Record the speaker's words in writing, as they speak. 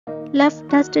Love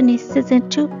Destiny Season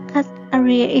 2 cast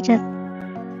area agents.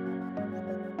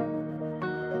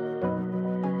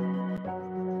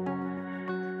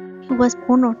 He was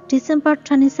born on December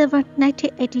 27,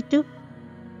 1982.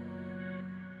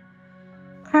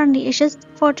 Currently ages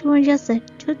 41 years in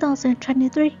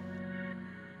 2023.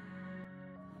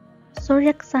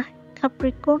 Zodiac sign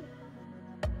Capricorn.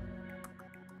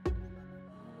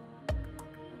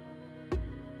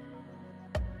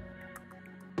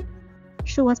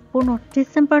 She was born on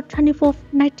December 24,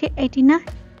 1989.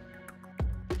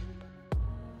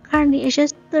 Currently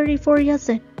ages 34 years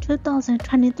in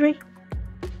 2023.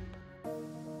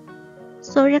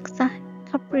 Zodiac sign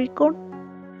Capricorn.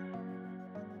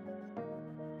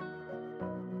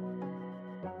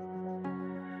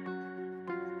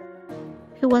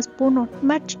 He was born on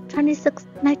March 26,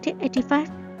 1985.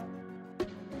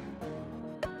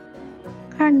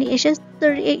 Currently ages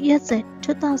 38 years in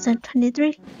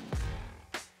 2023.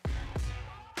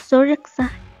 Zodiac sign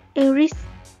Aries.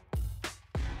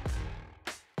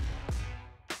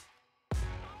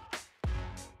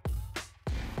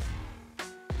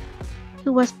 He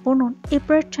was born on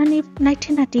April 20,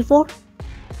 1994.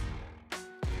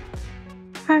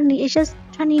 Currently ages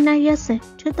 29 years in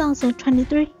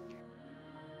 2023.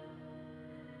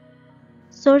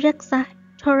 Zodiac sign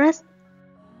Taurus.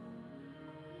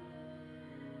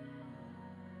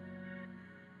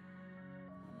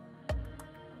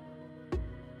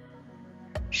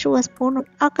 She was born on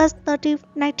August 30,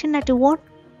 1991.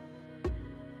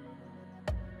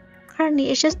 Currently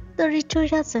ages 32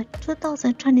 years in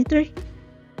 2023.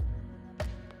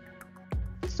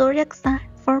 Zodiac sign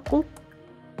Virgo.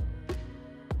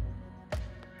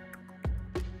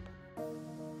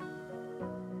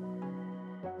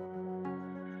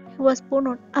 He was born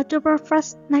on October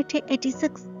 1st,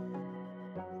 1986.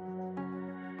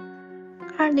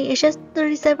 Currently ages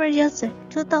 37 years in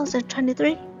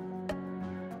 2023.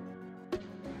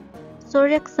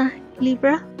 Zodiac sign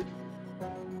Libra.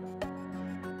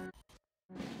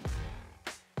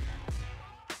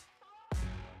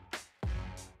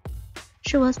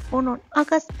 She was born on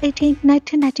August 18,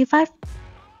 1995.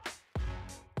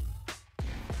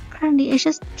 Currently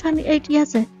ages 28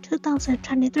 years in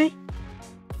 2023.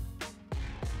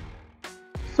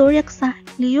 Zodiac sign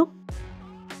Leo.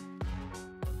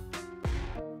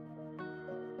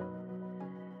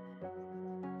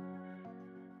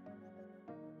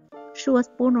 She was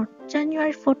born on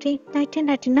January 14,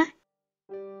 1999.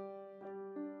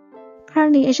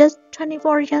 Currently ages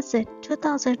 24 years in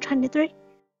 2023.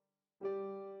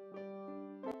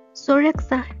 Zodiac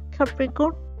sign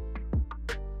Capricorn.